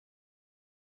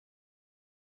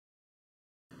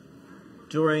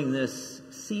during this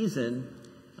season,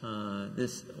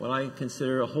 this what I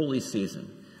consider a holy season,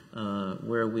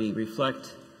 where we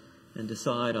reflect and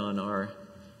decide on our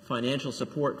financial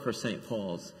support for St.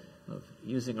 Paul's, of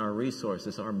using our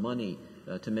resources, our money,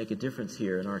 to make a difference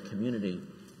here in our community.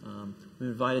 We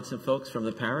invited some folks from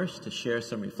the parish to share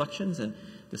some reflections, and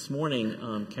this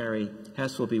morning Carrie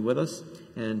Hess will be with us.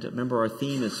 And remember, our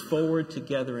theme is Forward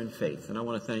Together in Faith. And I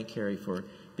want to thank Carrie for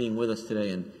being with us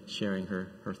today and sharing her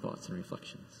thoughts and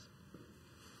reflections.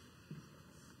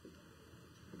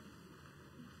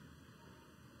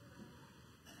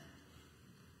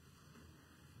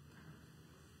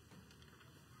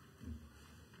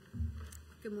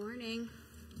 Good morning.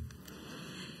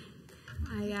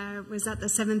 I was at the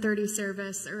 7:30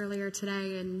 service earlier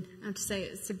today, and I have to say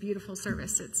it's a beautiful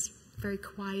service. It's very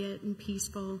quiet and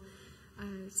peaceful,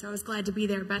 so I was glad to be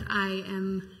there, but I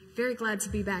am very glad to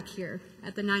be back here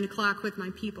at the 9 o'clock with my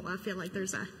people. I feel like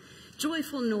there's a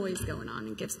joyful noise going on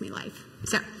and gives me life.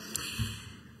 So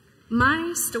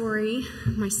my story,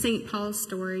 my St. Paul's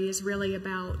story, is really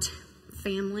about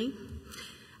family.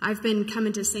 I've been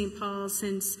coming to St. Paul's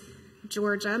since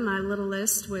Georgia, my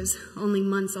littlest, was only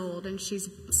months old, and she's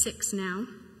 6 now.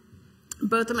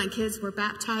 Both of my kids were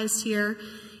baptized here,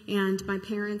 and my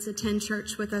parents attend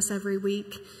church with us every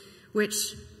week,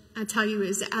 which I tell you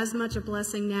is as much a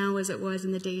blessing now as it was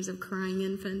in the days of crying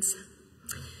infants.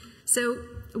 So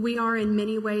we are in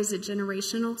many ways a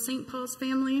generational St. Paul's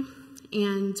family,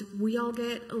 and we all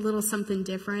get a little something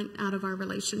different out of our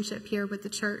relationship here with the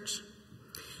church.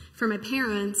 For my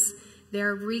parents,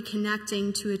 they're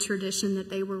reconnecting to a tradition that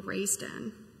they were raised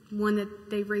in, one that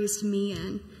they raised me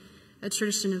in, a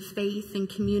tradition of faith and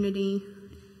community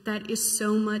that is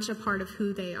so much a part of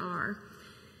who they are.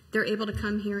 They're able to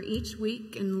come here each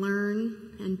week and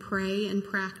learn and pray and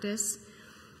practice.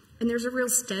 And there's a real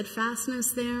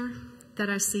steadfastness there that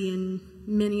I see in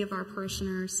many of our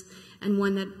parishioners, and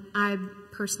one that I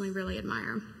personally really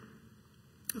admire.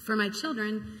 For my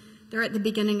children, they're at the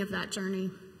beginning of that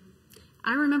journey.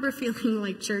 I remember feeling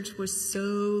like church was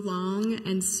so long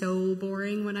and so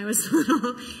boring when I was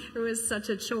little. It was such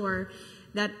a chore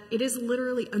that it is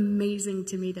literally amazing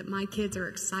to me that my kids are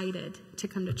excited to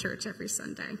come to church every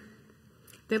Sunday.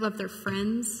 They love their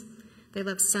friends. They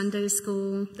love Sunday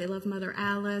school. They love Mother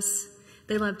Alice.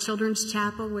 They love Children's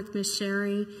Chapel with Miss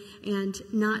Sherry, and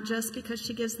not just because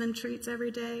she gives them treats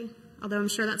every day, although I'm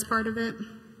sure that's part of it.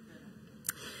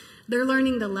 They're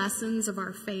learning the lessons of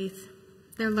our faith.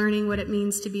 They're learning what it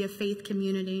means to be a faith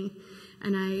community,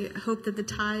 and I hope that the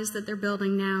ties that they're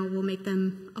building now will make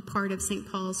them a part of St.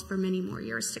 Paul's for many more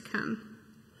years to come.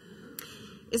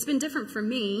 It's been different for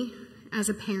me as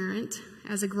a parent,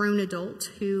 as a grown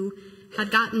adult who had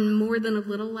gotten more than a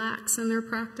little lax in their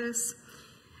practice.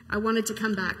 I wanted to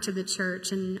come back to the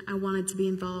church, and I wanted to be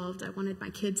involved. I wanted my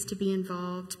kids to be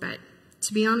involved, but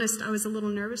to be honest, I was a little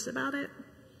nervous about it.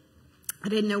 I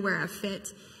didn't know where I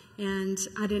fit, and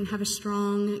I didn't have a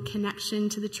strong connection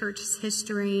to the church's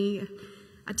history.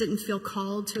 I didn't feel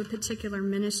called to a particular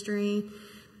ministry,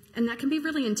 and that can be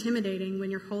really intimidating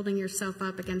when you're holding yourself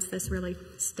up against this really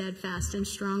steadfast and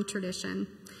strong tradition.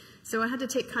 So I had to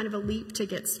take kind of a leap to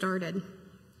get started.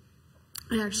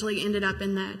 I actually ended up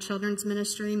in the children's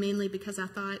ministry mainly because I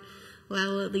thought,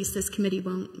 well, at least this committee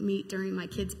won't meet during my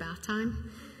kids' bath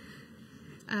time.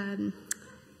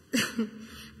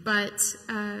 But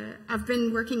I've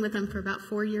been working with them for about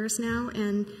 4 years now,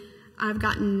 and I've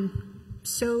gotten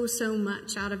so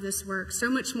much out of this work, so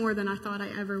much more than I thought I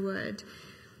ever would.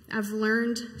 I've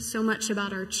learned so much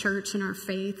about our church and our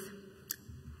faith,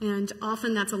 and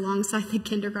often that's alongside the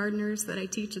kindergartners that I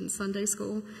teach in Sunday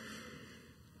school.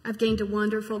 I've gained a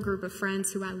wonderful group of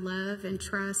friends who I love and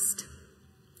trust,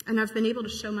 and I've been able to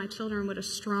show my children what a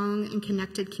strong and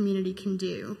connected community can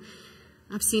do.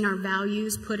 I've seen our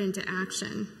values put into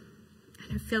action,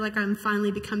 and I feel like I'm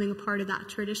finally becoming a part of that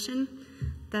tradition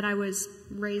that I was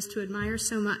raised to admire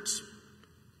so much.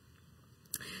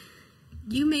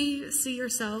 You may see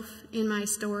yourself in my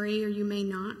story, or you may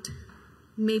not.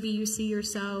 Maybe you see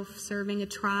yourself serving a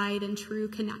tried and true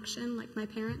connection like my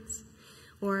parents,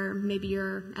 or maybe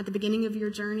you're at the beginning of your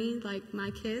journey like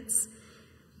my kids.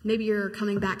 Maybe you're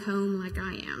coming back home like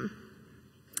I am.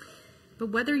 But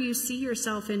whether you see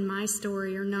yourself in my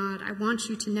story or not, I want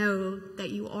you to know that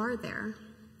you are there.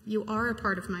 You are a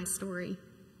part of my story.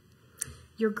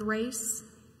 Your grace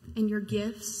and your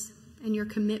gifts and your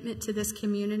commitment to this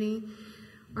community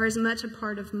are as much a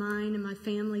part of mine and my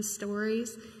family's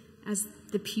stories as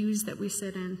the pews that we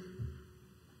sit in.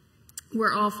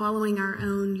 We're all following our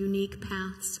own unique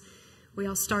paths. We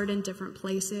all start in different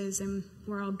places, and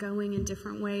we're all going in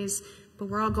different ways, but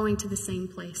we're all going to the same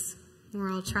place,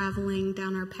 We're all traveling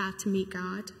down our path to meet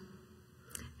God,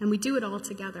 and we do it all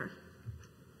together.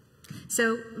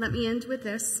 So let me end with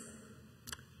this.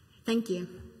 Thank you.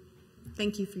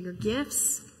 Thank you for your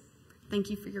gifts. Thank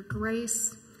you for your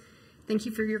grace. Thank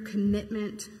you for your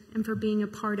commitment and for being a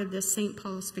part of this St.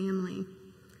 Paul's family.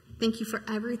 Thank you for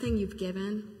everything you've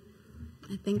given,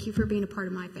 and thank you for being a part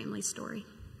of my family story.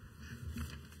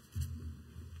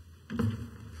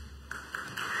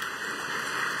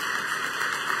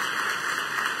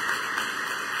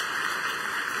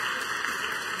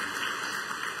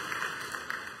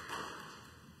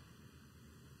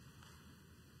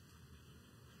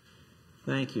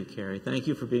 Thank you, Carrie. Thank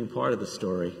you for being part of the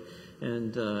story.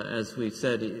 And as we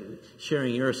said,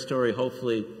 sharing your story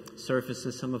hopefully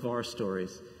surfaces some of our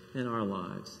stories in our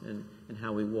lives and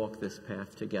how we walk this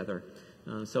path together.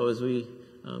 So as we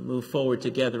move forward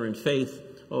together in faith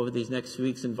over these next few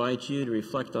weeks, invite you to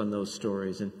reflect on those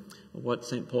stories and what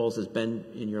St. Paul's has been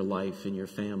in your life, in your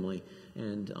family,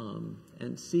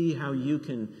 and see how you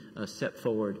can step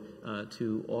forward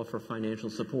to offer financial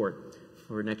support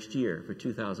for next year, for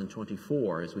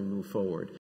 2024, as we move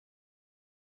forward.